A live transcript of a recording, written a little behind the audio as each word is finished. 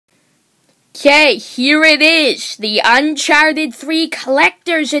Okay, here it is, the Uncharted 3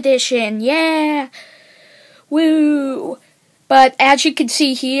 Collector's Edition, yeah, woo! But as you can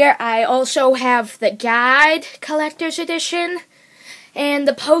see here, I also have the Guide Collector's Edition, and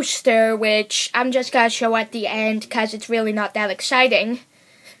the poster, which I'm just gonna show at the end, because it's really not that exciting.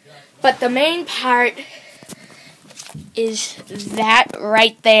 But the main part is that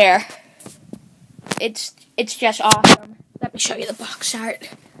right there. It's just awesome. Let me show you the box art.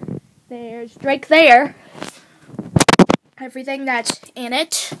 There's Drake there, everything that's in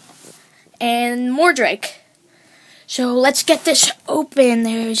it, and more Drake. So let's get this open.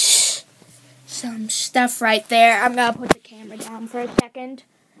 There's some stuff right there. I'm gonna put the camera down for a second.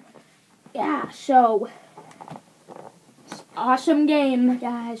 Yeah, so, it's an awesome game,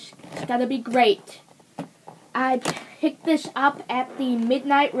 guys. It's gonna be great. I picked this up at the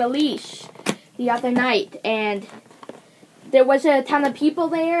midnight release the other night, and there was a ton of people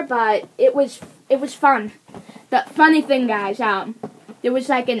there, but it was fun. The funny thing, guys, there was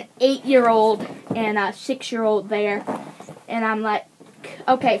like an 8-year-old and a 6-year-old there, and I'm like,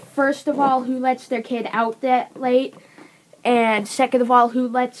 okay, first of all, who lets their kid out that late? And second of all, who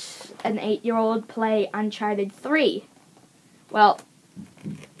lets an 8-year-old play Uncharted 3? Well,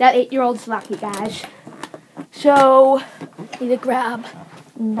 that 8-year-old's lucky, guys. So, need to grab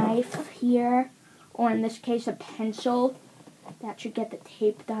a knife here, or in this case, a pencil. That should get the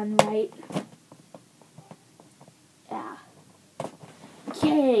tape done right. Yeah.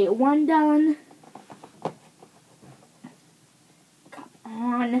 Okay, one done. Come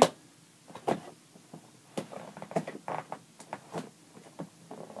on.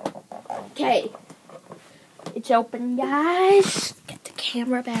 Okay. It's open, guys. Get the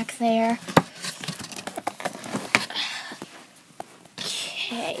camera back there.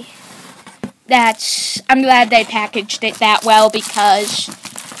 Okay. I'm glad they packaged it that well, because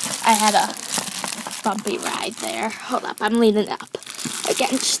I had a bumpy ride there. Hold up, I'm leaning up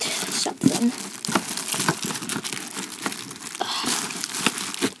against something.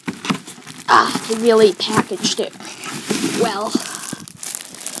 They really packaged it well.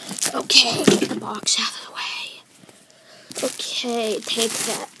 Okay, get the box out of the way. Okay, take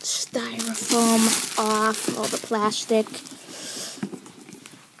that styrofoam off, all the plastic.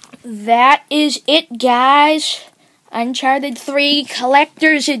 That is it, guys. Uncharted 3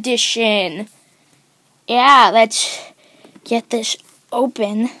 Collector's Edition. Yeah, let's get this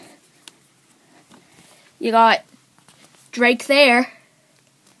open. You got Drake there.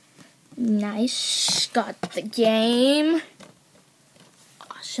 Nice. Got the game.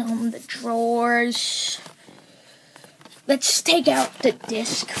 Awesome. The drawers. Let's take out the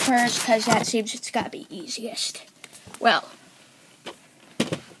disc first, because that seems it's got to be easiest. Well,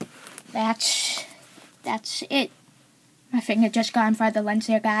 that's it. My finger just got in front of the lens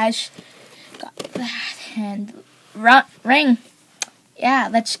there, guys. Got that. And ring. Yeah,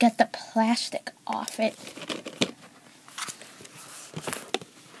 let's get the plastic off it.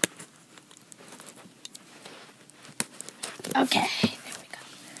 Okay, there we go.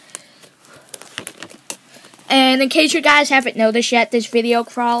 And in case you guys haven't noticed yet, this video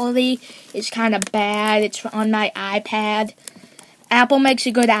quality is kind of bad. It's on my iPad. Apple makes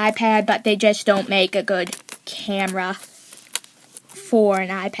a good iPad, but they just don't make a good camera for an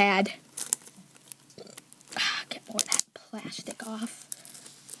iPad. Get more of that plastic off.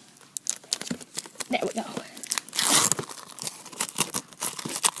 There we go.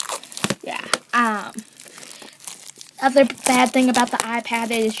 Yeah. Other bad thing about the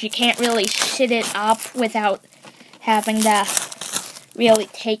iPad is you can't really sit it up without having to really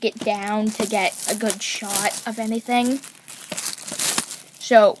take it down to get a good shot of anything.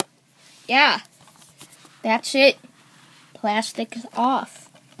 So, yeah, that's it. Plastic off.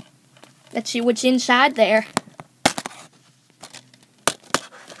 Let's see what's inside there.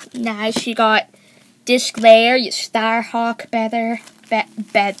 Nice, you got disc there, your Starhawk beta.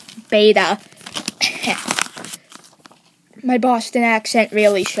 My Boston accent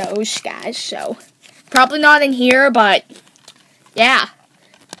really shows, guys, so probably not in here, but yeah.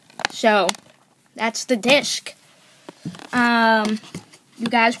 So, that's the disc. You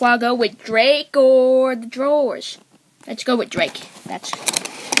guys want to go with Drake or the drawers? Let's go with Drake. That's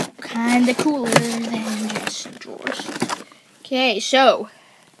kind of cooler than just some drawers. Okay, so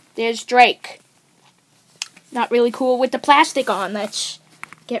there's Drake. Not really cool with the plastic on. Let's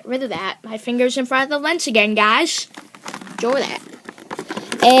get rid of that. My finger's in front of the lens again, guys. Enjoy that.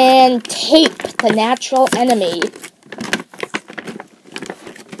 And tape, the natural enemy.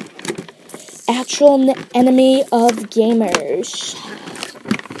 Actual enemy of gamers.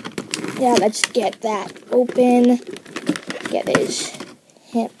 Yeah, let's get that open. Get his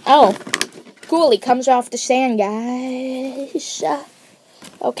him. Oh, cool. He comes off the stand, guys.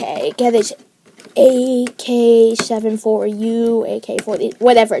 Okay, get his AK-74U, AK-40,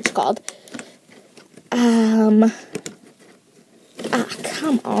 whatever it's called. Come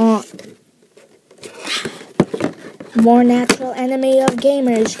on. More natural enemy of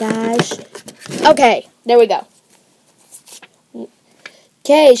gamers, guys. Okay, there we go.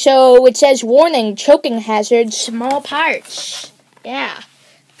 Okay, so it says, warning, choking hazard, small parts. Yeah.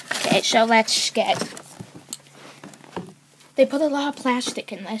 Okay, so let's get... They put a lot of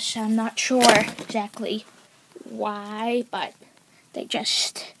plastic in this. I'm not sure exactly why, but they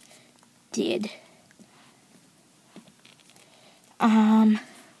just did.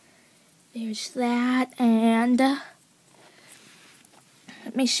 There's that, and let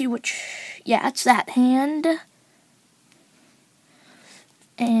me see which, yeah, it's that hand,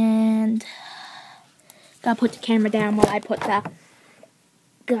 and gotta put the camera down while I put the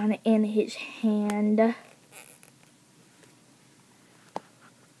gun in his hand.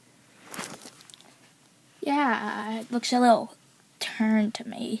 Yeah, it looks a little turned to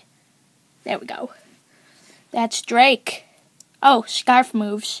me. There we go. That's Drake. Oh, scarf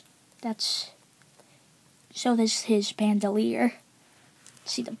moves. That's... So does his bandolier.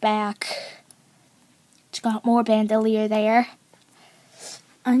 See the back. It's got more bandolier there.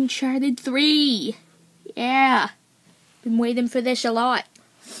 Uncharted 3. Yeah. Been waiting for this a lot.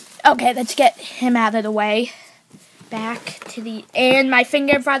 Okay, let's get him out of the way. Back to the... And my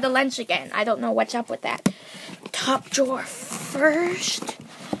finger in front of the lens again. I don't know what's up with that. Top drawer first.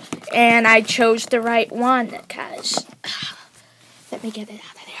 And I chose the right one because... Let me get it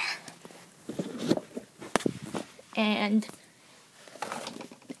out of there. And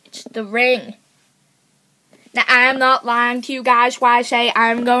it's the ring. Now, I am not lying to you guys when I say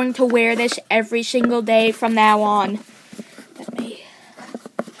I'm going to wear this every single day from now on. Let me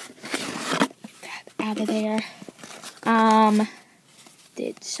get that out of there.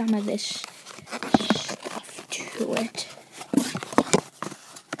 Did some of this stuff to it.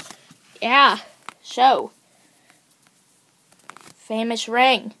 Yeah, so... Famous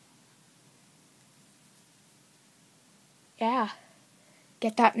ring. Yeah.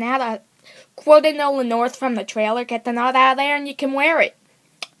 Get that knot out. Quoting Nolan North from the trailer, get the knot out of there and you can wear it.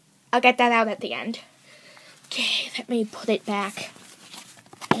 I'll get that out at the end. Okay, let me put it back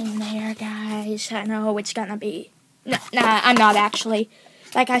in there, guys. I know it's gonna be... Nah, I'm not actually.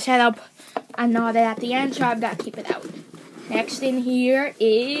 Like I said, I'm not at the end, so I've got to keep it out. Next in here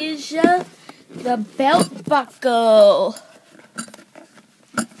is the belt buckle.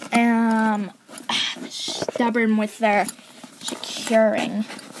 Stubborn with their securing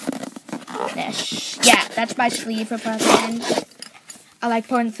this. Yeah, that's my sleeve for lens. I like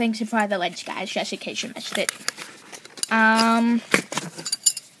putting things in front of the lens, guys, just in case you missed it.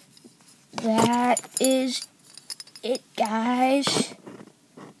 That is it, guys.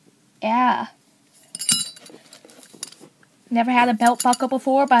 Yeah. Never had a belt buckle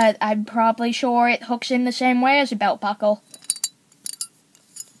before, but I'm probably sure it hooks in the same way as a belt buckle.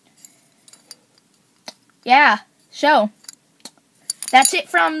 Yeah, so that's it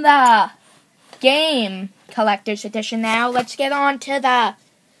from the game collector's edition. Now let's get on to the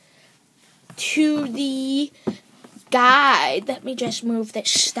guide. Let me just move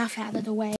this stuff out of the way.